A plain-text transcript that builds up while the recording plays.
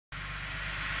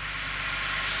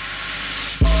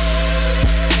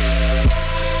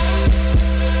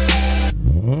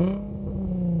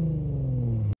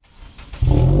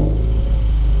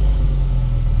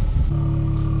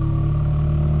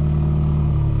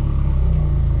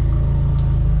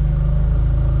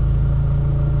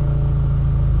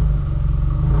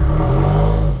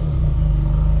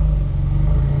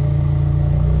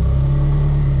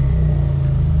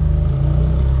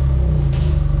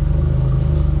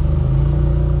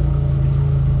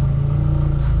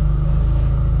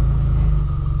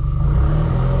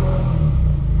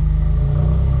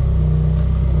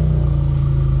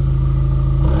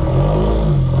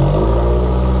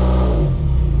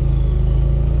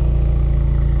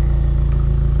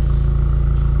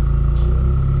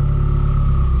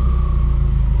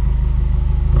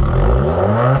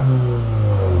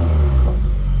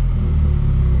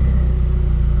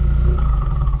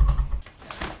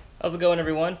going,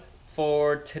 everyone?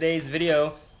 For today's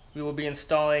video, we will be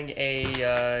installing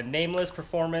a Nameless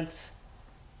performance,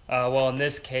 well, in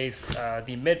this case,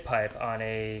 the Midpipe on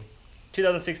a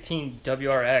 2016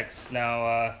 WRX.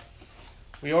 Now,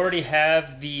 we already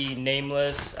have the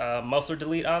Nameless muffler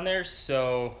delete on there,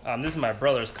 so this is my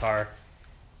brother's car.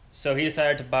 So he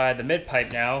decided to buy the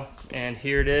Midpipe now, and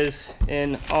here it is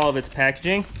in all of its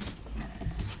packaging.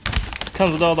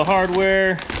 Comes with all the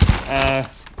hardware.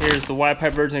 Here's the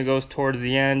Y-pipe version that goes towards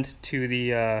the end to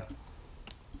the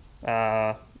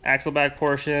axleback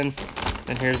portion.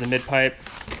 And here's the Midpipe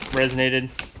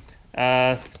resonated.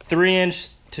 3-inch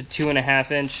to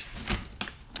 2.5-inch.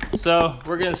 So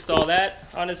we're gonna install that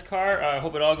on this car. I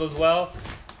hope it all goes well.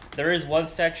 There is one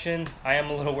section I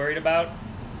am a little worried about,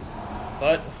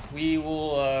 but we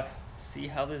will see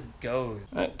how this goes.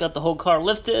 All right, got the whole car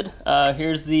lifted.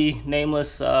 Here's the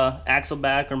Nameless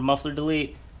axleback or muffler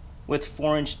delete with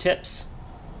 4-inch tips.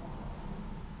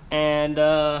 And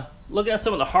looking at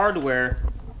some of the hardware,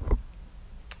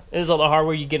 this is all the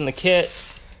hardware you get in the kit.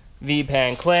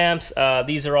 V-pan clamps.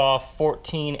 These are all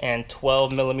 14 and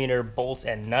 12 millimeter bolts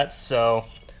and nuts. So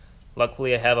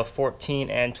luckily I have a 14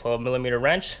 and 12 millimeter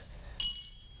wrench.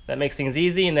 That makes things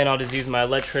easy. And then I'll just use my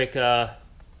electric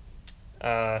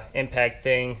impact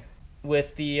thing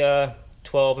with the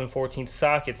 12 and 14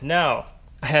 sockets. Now,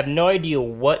 I have no idea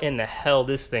what in the hell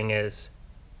this thing is.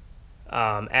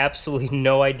 Absolutely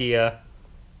no idea.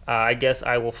 I guess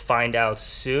I will find out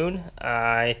soon.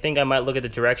 I think I might look at the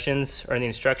directions or the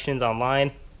instructions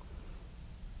online,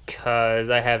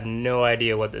 because I have no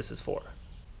idea what this is for.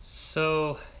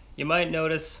 So you might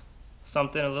notice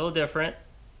something a little different.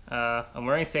 I'm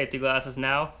wearing safety glasses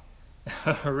now.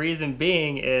 Reason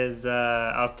being is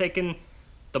I was taking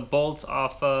the bolts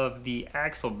off of the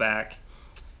axleback,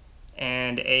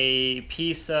 and a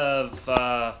piece of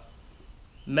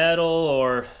metal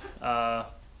or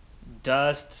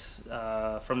dust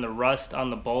from the rust on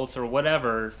the bolts or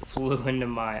whatever flew into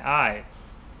my eye.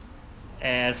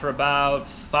 And for about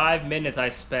 5 minutes I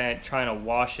spent trying to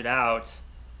wash it out,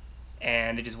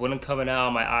 and it just wouldn't come out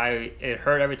of my eye. It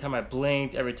hurt every time I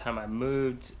blinked, every time I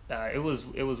moved. It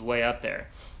was way up there.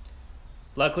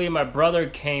 Luckily my brother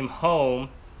came home,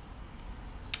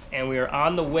 and we were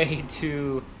on the way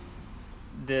to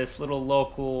this little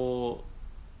local,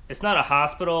 it's not a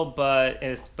hospital, but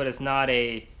it's not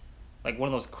a like one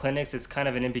of those clinics. It's kind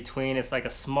of an in-between. It's like a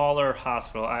smaller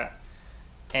hospital.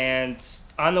 And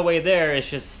on the way there, it's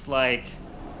just like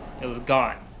it was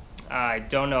gone. I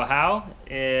don't know how.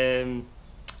 It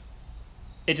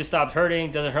just stopped hurting.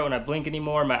 Doesn't hurt when I blink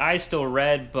anymore. My eye's still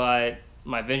red, but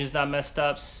my vision's not messed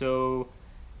up. So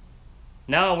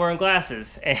now I'm wearing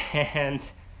glasses. And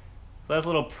that's a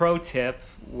little pro tip: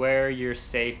 wear your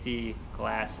safety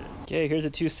glasses. Okay, here's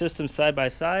the two systems side by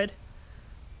side.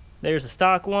 There's a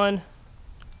stock one,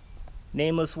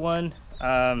 Nameless one.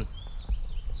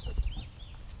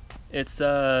 It's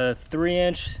a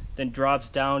 3-inch, then drops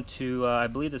down to I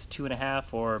believe it's 2.5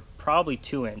 or probably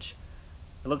 2-inch.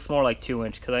 It looks more like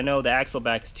 2-inch because I know the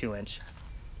axleback is 2-inch.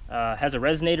 Has a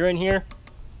resonator in here.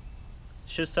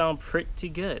 Should sound pretty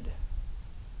good.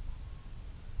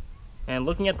 And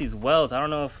looking at these welds, I don't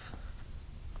know if,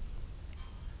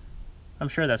 I'm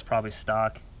sure that's probably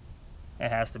stock. It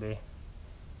has to be.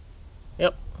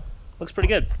 Yep, looks pretty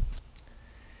good.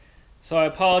 So I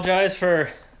apologize for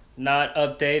not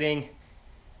updating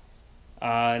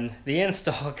on the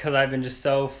install, because I've been just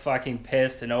so fucking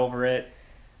pissed and over it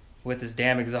with this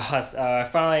damn exhaust.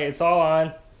 Finally, it's all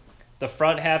on. The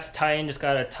front half's tightened, just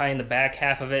gotta tighten the back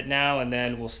half of it now, and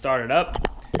then we'll start it up.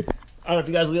 I don't know if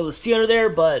you guys will be able to see under there,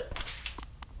 but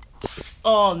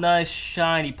all nice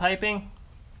shiny piping.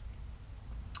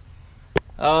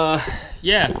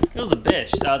 Yeah, it was a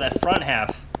bitch. That front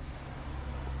half.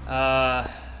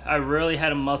 I really had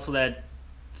to muscle that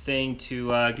thing to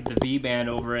get the V-band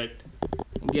over it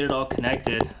and get it all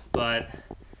connected. But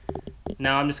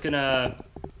now I'm just gonna,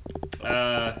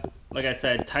 like I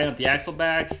said, tighten up the axle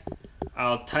back.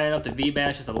 I'll tighten up the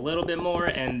V-band just a little bit more,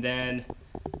 and then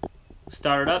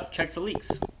start it up, check for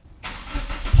leaks.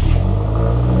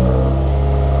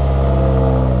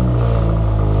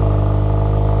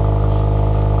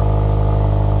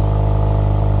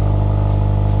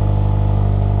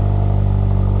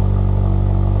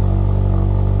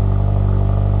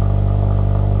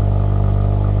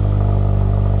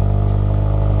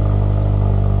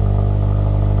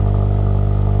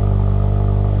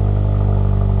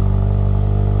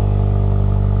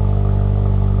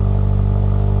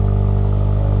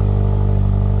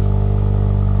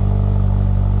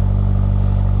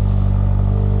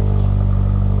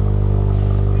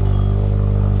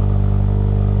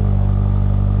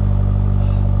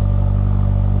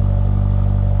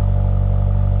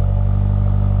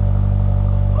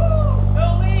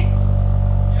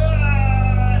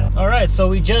 so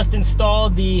we just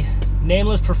installed the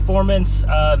Nameless Performance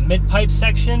mid-pipe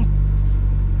section.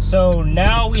 So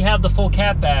now we have the full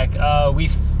cat back.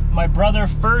 My brother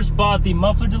first bought the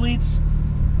muffler deletes.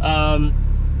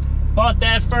 Bought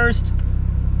that first.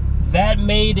 That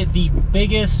made the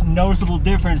biggest noticeable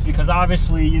difference because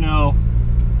obviously, you know,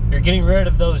 you're getting rid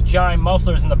of those giant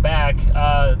mufflers in the back.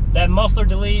 That muffler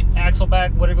delete,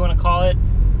 axleback, whatever you want to call it,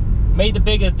 made the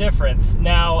biggest difference.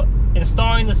 Now,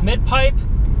 installing this mid-pipe,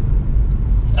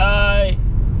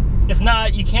 it's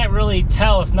not, you can't really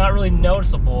tell, it's not really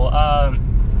noticeable.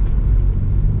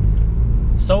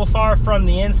 So far from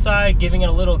the inside, giving it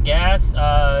a little gas,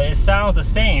 it sounds the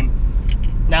same.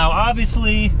 Now,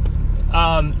 obviously,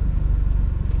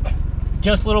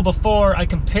 just a little before, I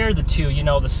compared the two, you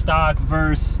know, the stock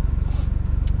versus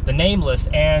the Nameless,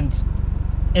 and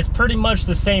it's pretty much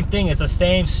the same thing. It's the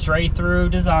same straight through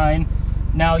design.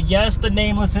 Now, yes, the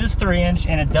Nameless is 3-inch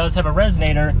and it does have a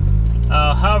resonator.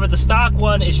 However, the stock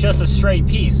one is just a straight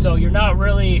piece, so you're not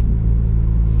really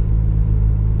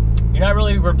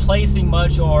replacing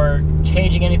much or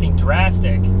changing anything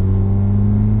drastic.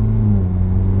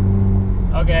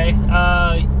 Okay,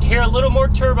 hear a little more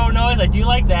turbo noise. I do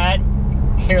like that.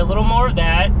 Hear a little more of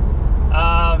that.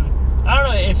 I don't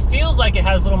know, it feels like it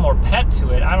has a little more pep to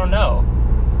it. I don't know.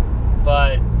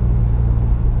 But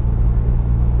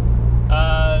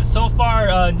so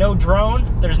far, no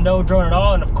drone. There's no drone at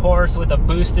all, and of course, with a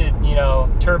boosted, you know,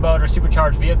 turboed or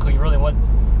supercharged vehicle, you really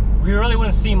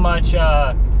wouldn't see much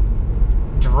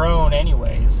drone,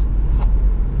 anyways.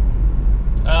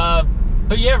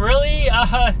 But yeah, really,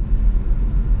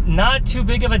 not too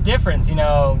big of a difference, you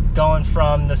know, going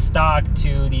from the stock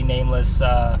to the Nameless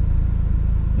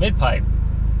mid-pipe.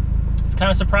 It's kind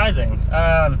of surprising.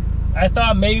 I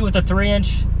thought maybe with a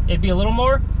 3-inch it'd be a little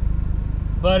more,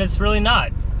 but it's really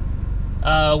not.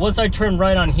 Once I turn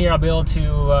right on here, I'll be able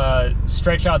to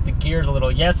stretch out the gears a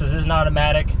little. Yes, this is an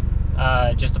automatic,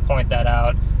 just to point that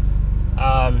out.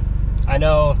 I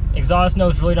know exhaust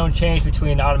notes really don't change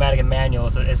between automatic and manual,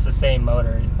 so it's the same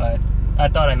motor, but I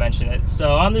thought I mentioned it.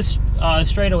 So on this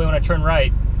straightaway, when I turn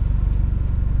right,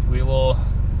 we will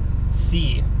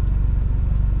see.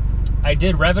 I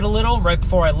did rev it a little right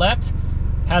before I left.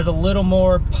 Has a little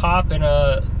more pop and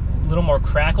a little more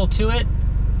crackle to it.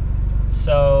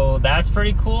 So that's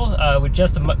pretty cool. With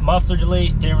just a muffler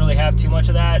delete, didn't really have too much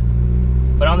of that.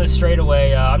 But on this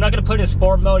straightaway, I'm not gonna put it in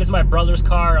sport mode. It's my brother's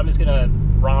car. I'm just gonna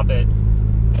romp it.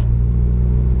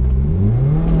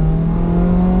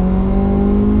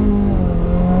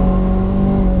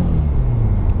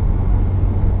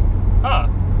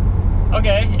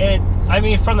 Okay, I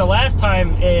mean, from the last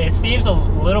time, it seems a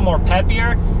little more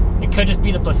peppier. It could just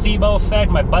be the placebo effect,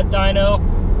 my butt dyno.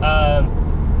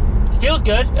 Feels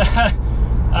good.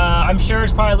 I'm sure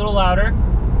it's probably a little louder.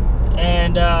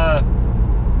 And,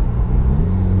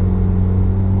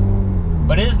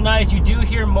 but it is nice. You do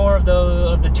hear more of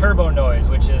the turbo noise,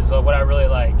 which is what I really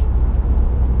like.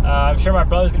 I'm sure my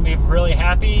brother's gonna be really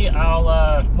happy.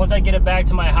 I'll, once I get it back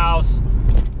to my house,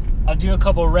 I'll do a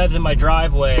couple revs in my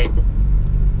driveway.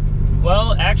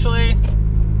 Well, actually,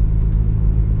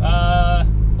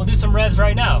 we'll do some revs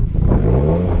right now.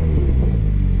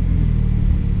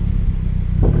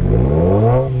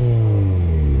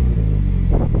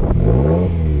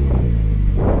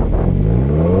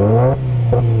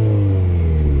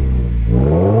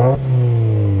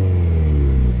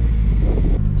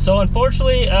 So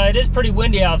unfortunately, it is pretty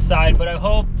windy outside, but I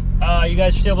hope you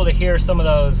guys are still able to hear some of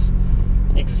those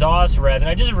exhaust revs. And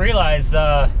I just realized,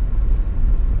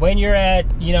 when you're at,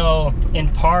 you know, in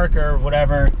park or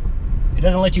whatever, it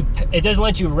doesn't let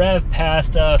you rev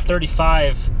past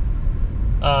 35,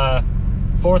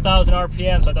 4,000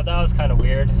 RPM. So I thought that was kind of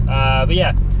weird. But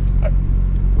yeah, a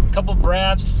couple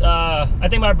braps. I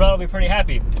think my brother will be pretty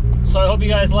happy. So I hope you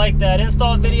guys liked that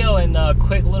install video and a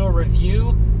quick little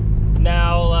review.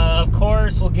 Now, of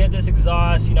course, we'll get this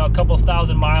exhaust, you know, a couple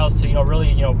thousand miles to, you know,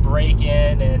 really, you know, break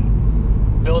in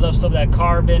and build up some of that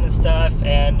carbon and stuff.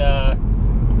 And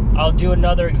I'll do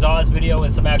another exhaust video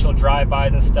with some actual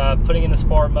drive-bys and stuff, putting in the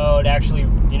sport mode, actually,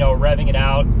 you know, revving it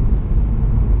out.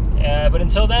 But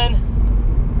until then,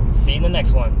 see you in the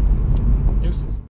next one.